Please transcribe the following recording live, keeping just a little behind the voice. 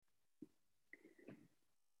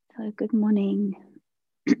So good morning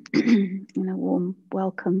and a warm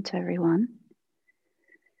welcome to everyone.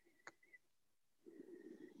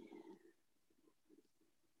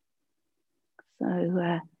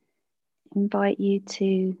 So invite you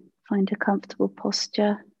to find a comfortable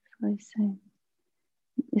posture. So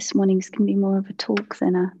this morning's can be more of a talk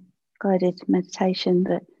than a guided meditation,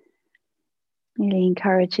 but really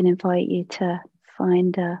encourage and invite you to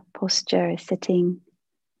find a posture, sitting,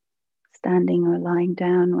 standing or lying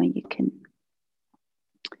down where you can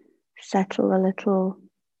settle a little,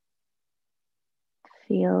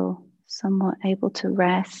 feel somewhat able to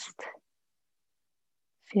rest,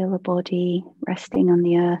 feel the body resting on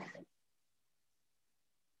the earth.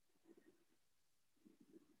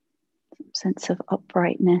 Some sense of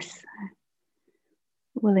uprightness,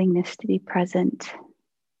 willingness to be present,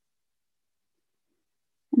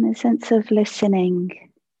 and a sense of listening.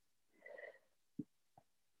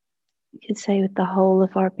 You could say with the whole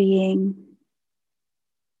of our being,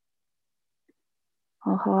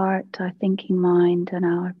 our heart, our thinking mind, and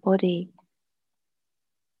our body.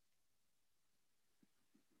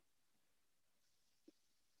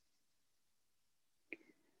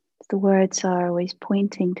 The words are always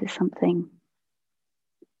pointing to something.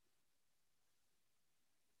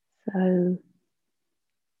 So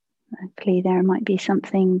hopefully there might be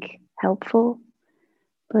something helpful,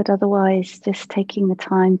 but otherwise just taking the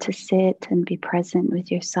time to sit and be present with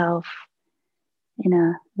yourself in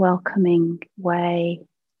a welcoming way,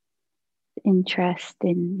 interest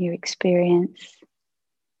in your experience,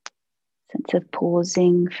 sense of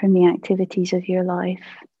pausing from the activities of your life,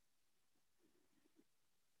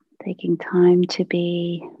 taking time to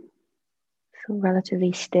be so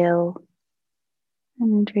relatively still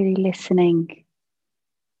and really listening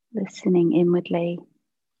inwardly.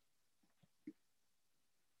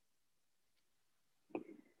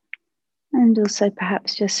 And also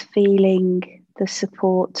perhaps just feeling the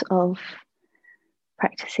support of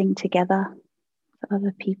practicing together with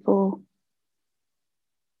other people,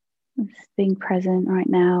 just being present right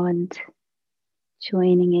now and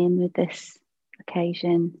joining in with this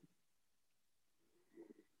occasion,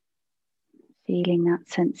 feeling that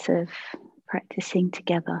sense of practicing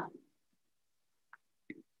together.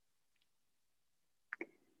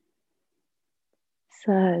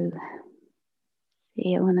 So,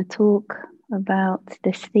 I want to talk about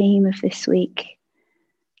this theme of this week,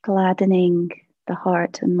 gladdening the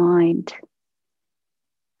heart and mind,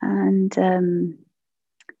 and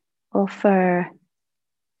offer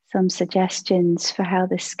some suggestions for how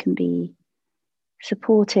this can be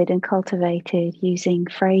supported and cultivated using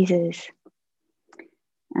phrases.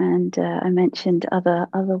 And I mentioned other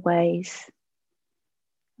ways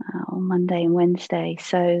on Monday and Wednesday.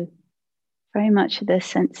 So very much the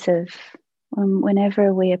sense of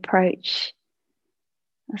whenever we approach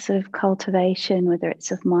a sort of cultivation, whether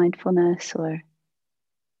it's of mindfulness or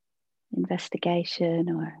investigation,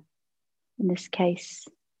 or in this case,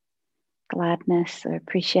 gladness or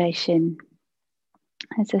appreciation,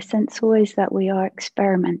 there's a sense always that we are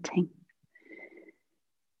experimenting,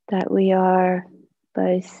 that we are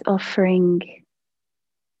both offering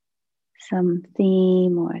some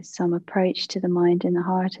theme or some approach to the mind and the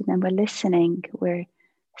heart, and then we're listening, we're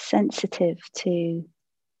sensitive to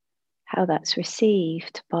how that's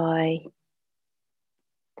received by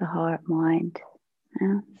the heart mind.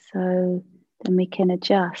 Yeah? So then we can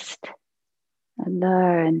adjust and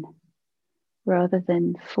learn rather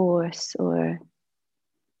than force or,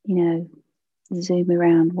 zoom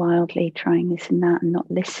around wildly trying this and that and not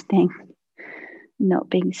listening, not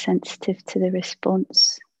being sensitive to the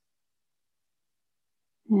response.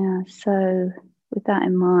 Yeah, so with that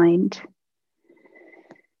in mind,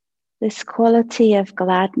 this quality of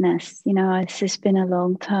gladness, this has been a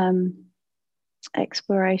long-term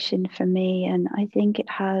exploration for me, and I think it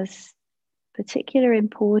has particular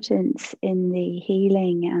importance in the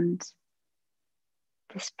healing and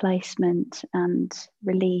displacement and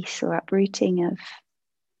release or uprooting of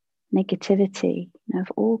negativity, of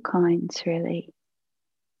all kinds, really.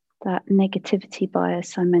 That negativity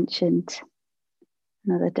bias I mentioned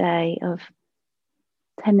another day, of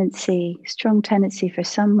strong tendency for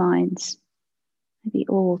some minds, maybe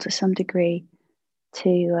all to some degree,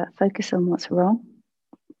 to focus on what's wrong,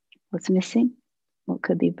 what's missing, what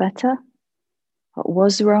could be better, what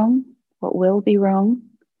was wrong, what will be wrong,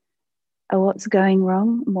 or what's going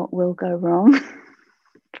wrong, and what will go wrong.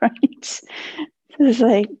 Right? So it's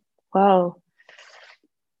like, wow,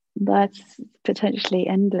 that's potentially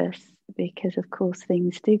endless, because of course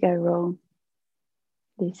things do go wrong.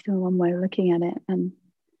 There's still one way of looking at it, and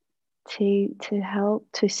to help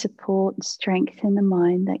to support and strengthen the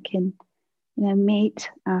mind that can meet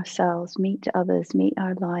ourselves, meet others, meet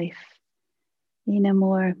our life in a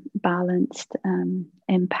more balanced,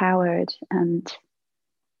 empowered, and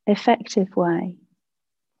effective way.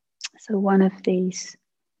 So one of these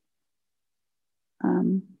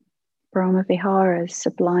Brahma Viharas,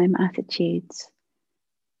 sublime attitudes,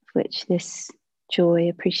 of which this joy,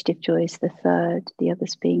 appreciative joy, is the third, the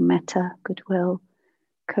others being metta, goodwill,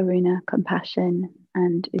 karuna, compassion,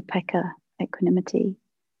 and upekkha, equanimity,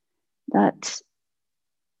 that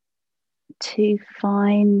to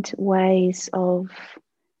find ways of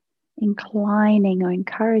inclining or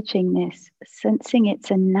encouraging this, sensing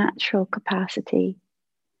it's a natural capacity,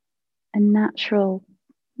 a natural,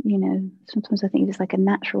 sometimes I think it's like a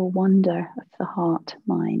natural wonder of the heart,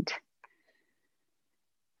 mind,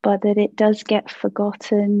 but that it does get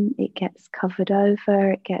forgotten, it gets covered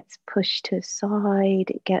over, it gets pushed to the side,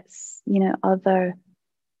 it gets, other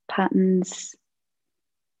patterns,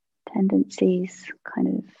 tendencies kind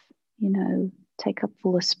of, take up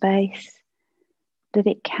all the space, that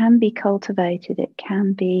it can be cultivated, it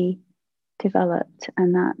can be developed,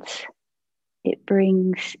 and that it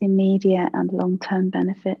brings immediate and long-term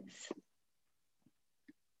benefits.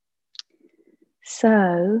 So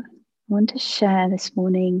I want to share this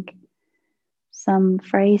morning some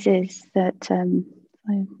phrases that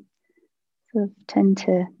I sort of tend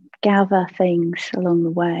to gather things along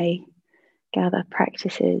the way, gather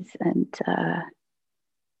practices, and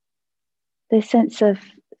the sense of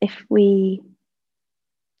if we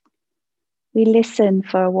listen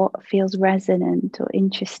for what feels resonant or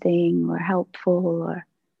interesting or helpful or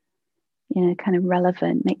kind of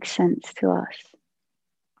relevant, makes sense to us.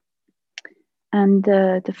 And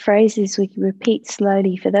the phrases we can repeat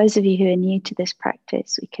slowly. For those of you who are new to this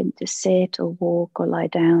practice, we can just sit or walk or lie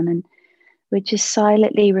down, and we're just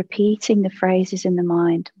silently repeating the phrases in the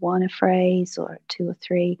mind, one a phrase or two or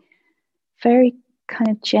three, very kind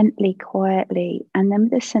of gently, quietly, and then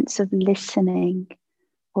with a sense of listening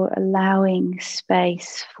or allowing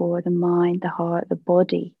space for the mind, the heart, the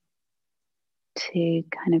body to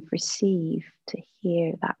kind of receive, to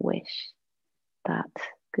hear that wish, that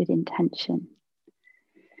good intention.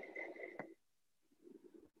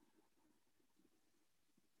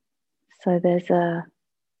 So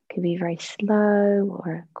could be very slow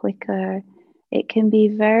or quicker. It can be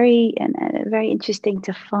very interesting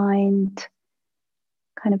to find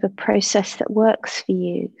kind of a process that works for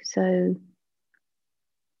you. So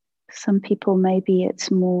some people, maybe it's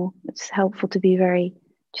helpful to be very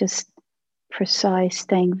just precise,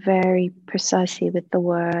 staying very precisely with the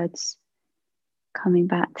words, coming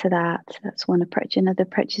back to that. That's one approach. Another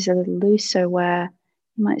approach is a little looser, where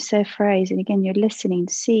you might say a phrase, and again, you're listening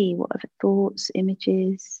to see what other thoughts,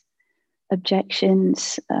 images,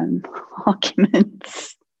 objections,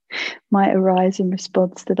 arguments might arise in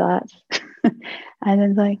response to that. And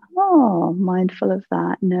then like, mindful of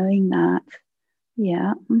that, knowing that,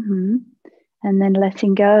 yeah, and then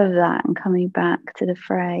letting go of that and coming back to the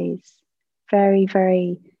phrase. Very,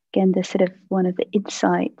 very, again, the sort of one of the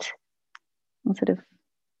insight, or sort of,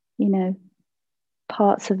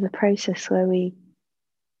 parts of the process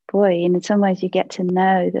where in some ways you get to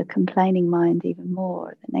know the complaining mind even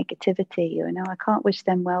more, the negativity, or no, I can't wish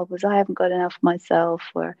them well because I haven't got enough myself,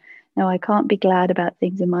 or no, I can't be glad about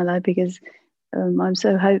things in my life because I'm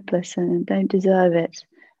so hopeless and don't deserve it.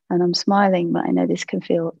 And I'm smiling, but I know this can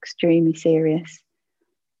feel extremely serious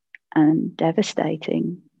and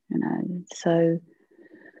devastating, So,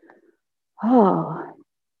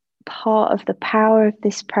 part of the power of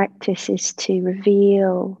this practice is to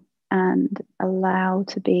reveal and allow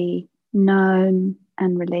to be known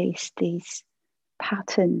and release these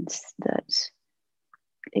patterns that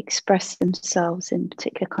express themselves in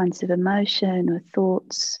particular kinds of emotion or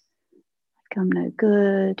thoughts, like I'm no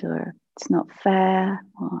good, or it's not fair,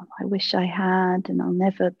 or I wish I had and I'll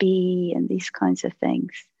never be, and these kinds of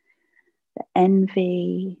things. The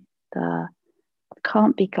envy, the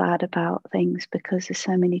can't be glad about things because there's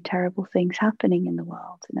so many terrible things happening in the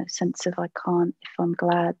world. Sense of I can't, if I'm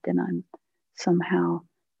glad, then I'm somehow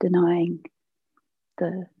denying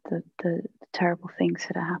the terrible things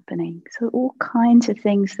that are happening. So all kinds of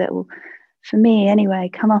things that will, for me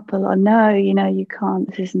anyway, come up a lot. No, you can't,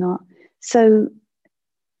 this is not. So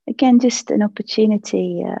again, just an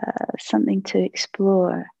opportunity, something to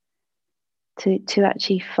explore, to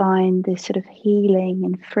actually find this sort of healing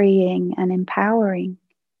and freeing and empowering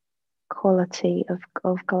quality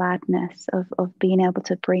of gladness, of being able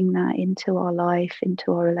to bring that into our life,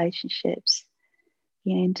 into our relationships,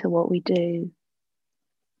 into what we do.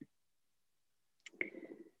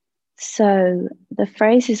 So the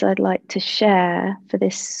phrases I'd like to share for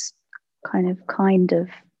this kind of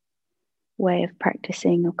way of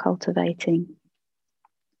practicing or cultivating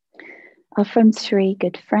are from three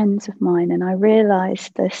good friends of mine. And I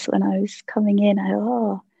realized this when I was coming in.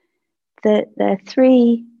 That there are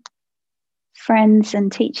three friends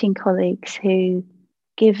and teaching colleagues who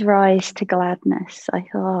give rise to gladness. I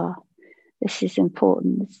thought, this is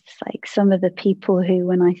important. It's like some of the people who,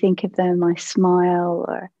 when I think of them, I smile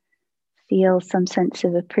or feel some sense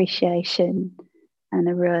of appreciation and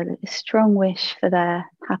a real strong wish for their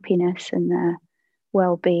happiness and their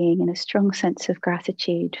well-being, and a strong sense of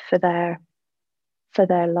gratitude for their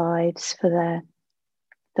lives, for their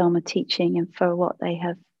Dharma teaching, and for what they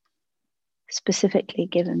have specifically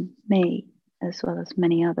given me, as well as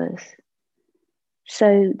many others.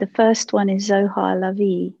 So the first one is Zohar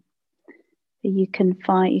Lavi. You can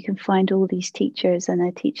find all these teachers and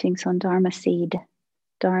their teachings on Dharma Seed,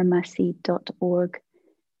 dharmaseed.org,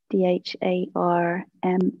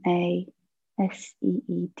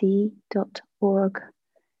 DharmaSeed.org.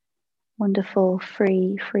 Wonderful,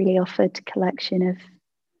 freely offered collection of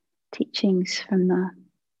teachings from the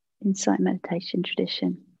Insight Meditation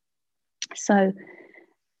tradition. So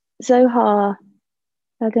Zohar,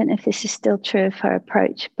 I don't know if this is still true of her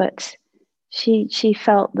approach, but she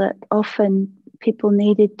felt that often people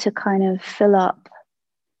needed to kind of fill up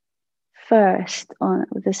first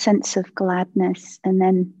with a sense of gladness and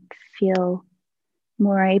then feel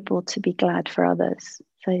more able to be glad for others.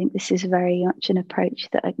 So I think this is very much an approach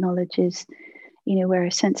that acknowledges, where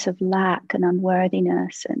a sense of lack and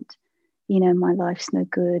unworthiness and, my life's no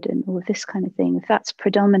good and all this kind of thing, if that's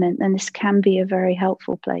predominant, then this can be a very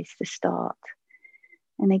helpful place to start.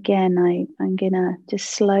 And again, I'm going to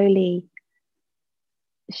just slowly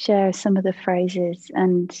share some of the phrases.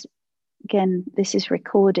 And again, this is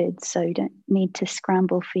recorded, so you don't need to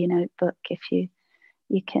scramble for your notebook. If you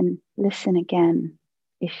can listen again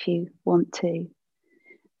if you want to.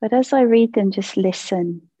 But as I read them, just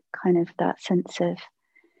listen, kind of that sense of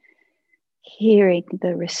hearing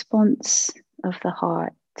the response of the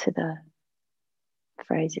heart to the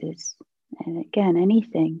phrases. And again,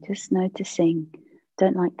 anything, just noticing,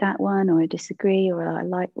 don't like that one, or I disagree, or I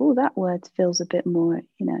like, that word feels a bit more,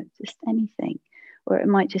 just anything. Or it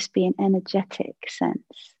might just be an energetic sense,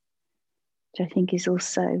 which I think is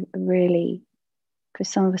also really, for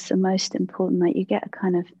some of us, the most important, that you get a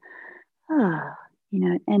kind of,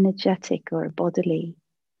 an energetic or a bodily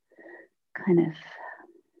kind of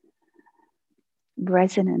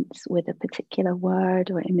resonance with a particular word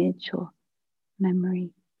or image or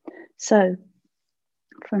memory. So,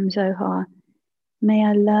 from Zohar, may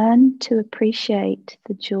I learn to appreciate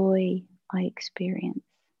the joy I experience.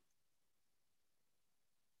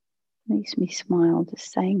 Makes me smile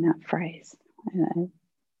just saying that phrase. I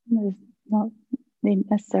know, not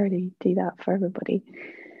necessarily do that for everybody.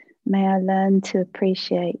 May I learn to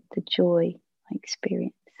appreciate the joy I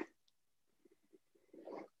experience.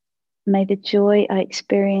 May the joy I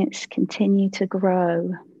experience continue to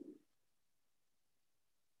grow.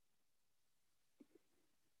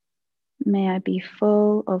 May I be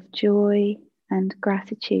full of joy and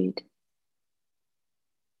gratitude.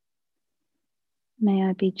 May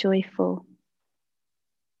I be joyful.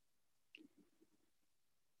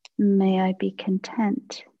 May I be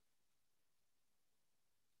content.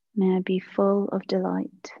 May I be full of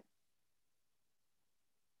delight.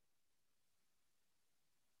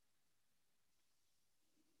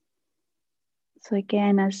 So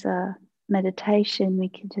again, as a meditation,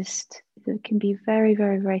 it can be very,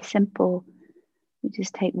 very, very simple. We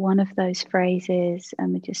just take one of those phrases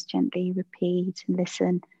and we just gently repeat and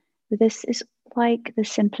listen. But this is like the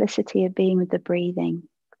simplicity of being with the breathing,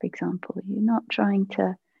 for example. You're not trying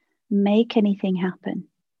to make anything happen.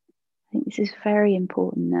 I think this is very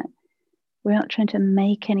important, that we're not trying to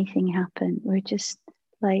make anything happen. We're just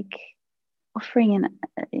like offering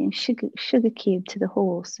a sugar cube to the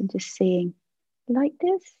horse and just seeing, like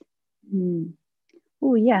this?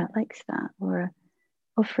 Oh yeah, likes that. Or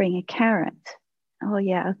offering a carrot. Oh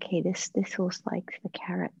yeah, okay, this horse likes the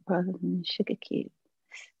carrot rather than the sugar cube.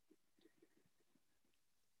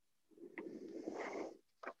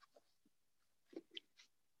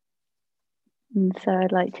 And so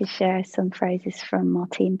I'd like to share some phrases from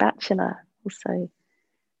Martine Batchelor, also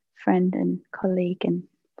friend and colleague and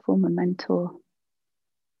former mentor.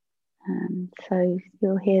 So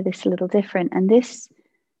you'll hear this a little different. And this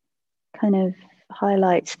kind of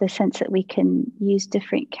highlights the sense that we can use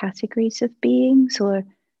different categories of beings, or it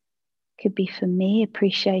could be for me,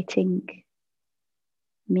 appreciating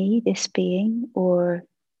me, this being, or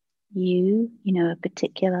you, a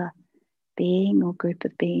particular being or group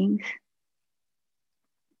of beings.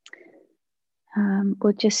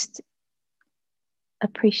 Or just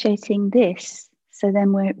appreciating this. So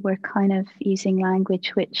then we're kind of using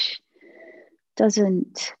language which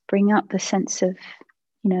doesn't bring up the sense of,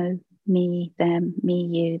 me, them, me,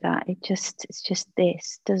 you, that. It's just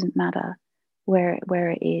this. Doesn't matter where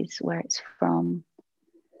it is, where it's from.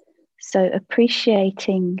 So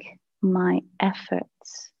appreciating my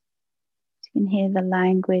efforts. You can hear the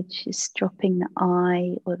language is dropping the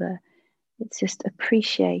I, it's just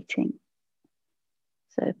appreciating.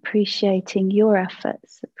 So appreciating your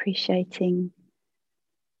efforts, appreciating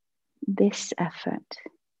this effort,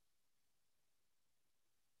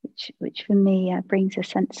 which for me brings a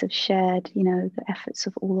sense of shared, the efforts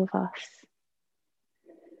of all of us.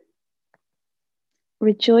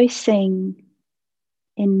 Rejoicing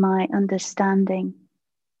in my understanding.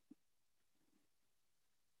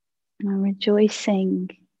 I'm rejoicing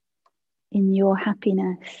in your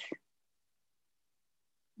happiness.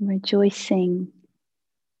 I'm rejoicing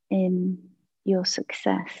in your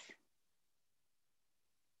success.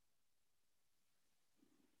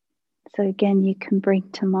 So again, you can bring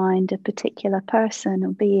to mind a particular person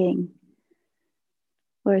or being.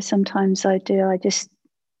 Whereas sometimes when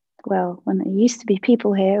there used to be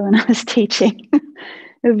people here when I was teaching,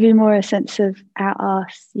 it would be more a sense of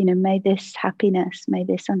us, may this happiness, may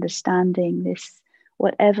this understanding, this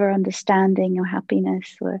whatever understanding or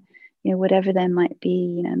happiness or, whatever there might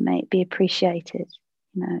be, may it be appreciated,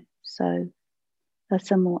 So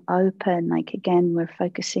that's a more open, again, we're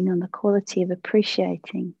focusing on the quality of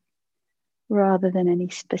appreciating rather than any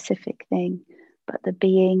specific thing, but the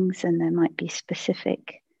beings, and there might be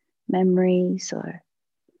specific memories or,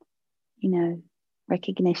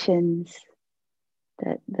 recognitions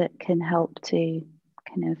that can help to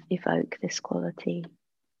kind of evoke this quality.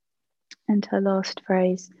 And her last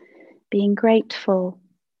phrase, being grateful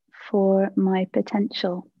for my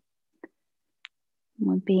potential,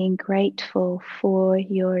 or being grateful for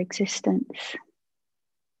your existence,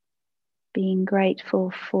 being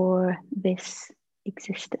grateful for this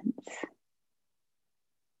existence.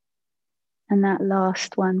 And that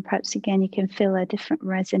last one, perhaps again, you can feel our different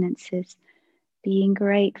resonances. Being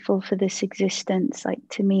grateful for this existence,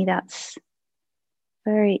 to me, that's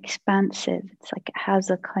very expansive. It's it has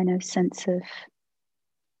a kind of sense of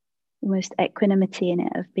almost equanimity in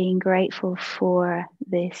it, of being grateful for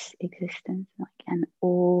this existence, and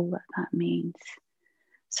all that means.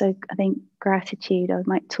 So I think gratitude, I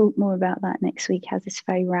might talk more about that next week, has this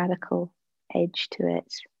very radical edge to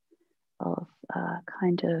it of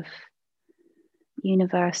kind of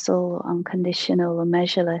universal, unconditional, or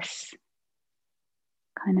measureless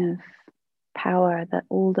kind of power that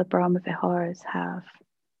all the Brahma Viharas have.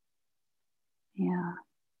 Yeah,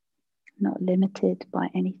 not limited by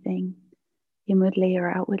anything inwardly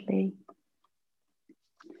or outwardly.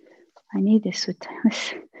 I knew this would tell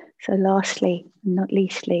us. So lastly, not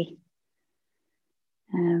leastly,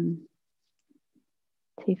 2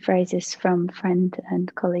 phrases from friend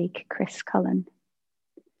and colleague Chris Cullen.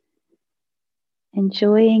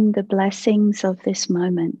 Enjoying the blessings of this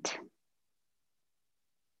moment.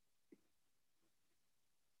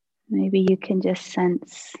 Maybe you can just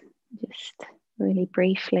sense, just really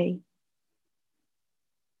briefly,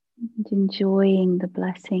 enjoying the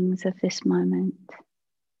blessings of this moment.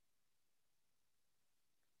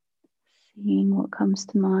 Seeing what comes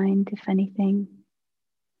to mind, if anything.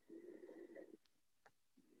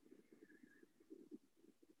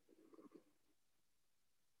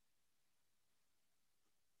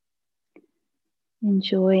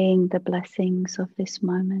 Enjoying the blessings of this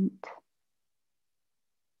moment.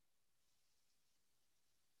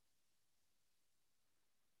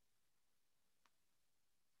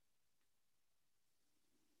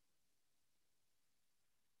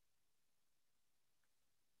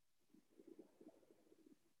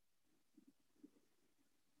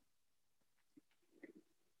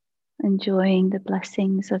 Enjoying the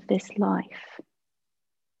blessings of this life,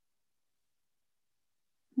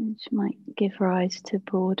 which might give rise to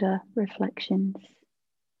broader reflections,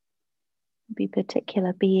 be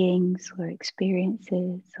particular beings or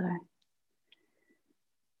experiences.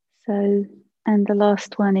 And the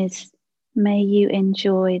last one is, may you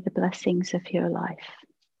enjoy the blessings of your life.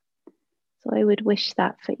 So I would wish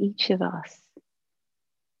that for each of us.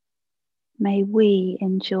 May we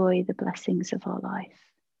enjoy the blessings of our life.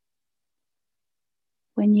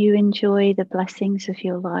 When you enjoy the blessings of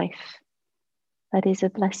your life, that is a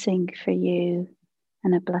blessing for you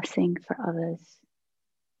and a blessing for others.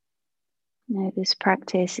 This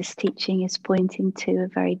practice, this teaching is pointing to a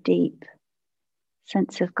very deep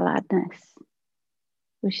sense of gladness,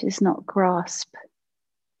 which is not grasp,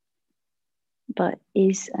 but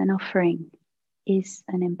is an offering, is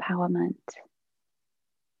an empowerment.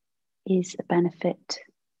 is a benefit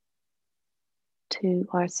to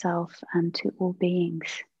ourself and to all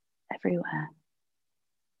beings everywhere.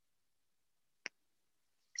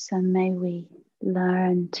 So may we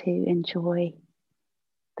learn to enjoy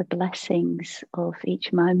the blessings of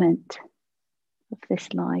each moment of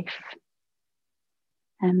this life.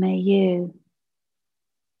 And may you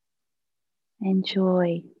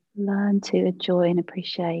learn to enjoy and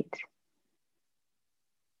appreciate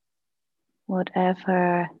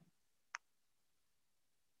whatever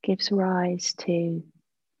gives rise to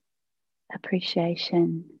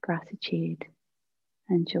appreciation, gratitude,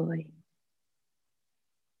 and joy.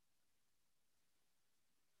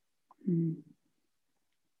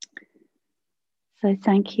 So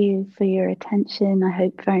thank you for your attention. I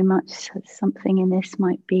hope very much something in this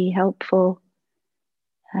might be helpful.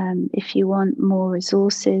 If you want more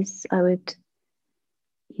resources, I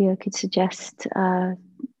could suggest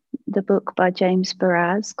the book by James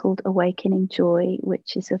Baraz called Awakening Joy,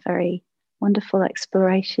 which is a very wonderful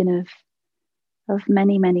exploration of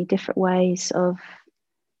many, many different ways of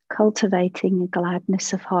cultivating a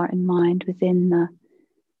gladness of heart and mind within the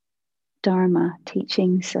Dharma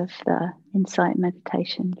teachings of the insight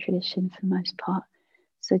meditation tradition for the most part.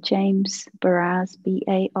 So James Baraz,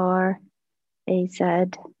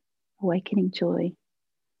 Baraz, Awakening Joy.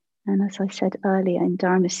 And as I said earlier in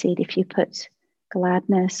Dharma Seed, if you put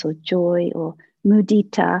gladness or joy or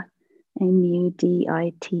mudita,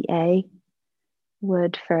 mudita,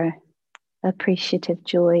 word for appreciative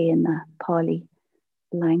joy in the Pali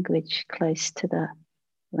language, close to the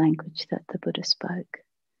language that the Buddha spoke.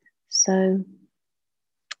 So,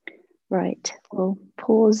 right, we'll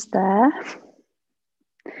pause there.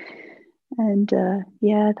 And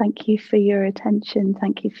thank you for your attention.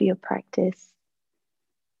 Thank you for your practice.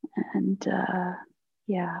 And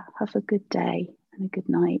have a good day and a good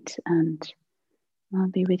night. And I'll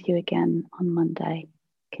be with you again on Monday,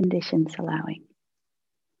 conditions allowing.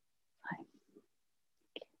 Bye.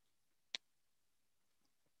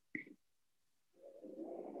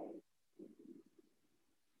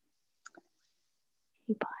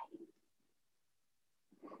 Bye.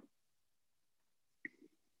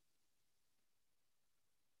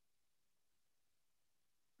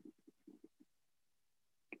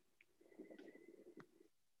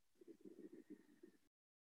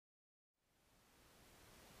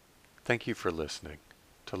 Thank you for listening.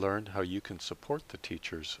 To learn how you can support the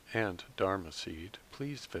teachers and Dharma Seed,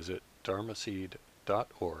 please visit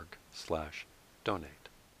dharmaseed.org/donate.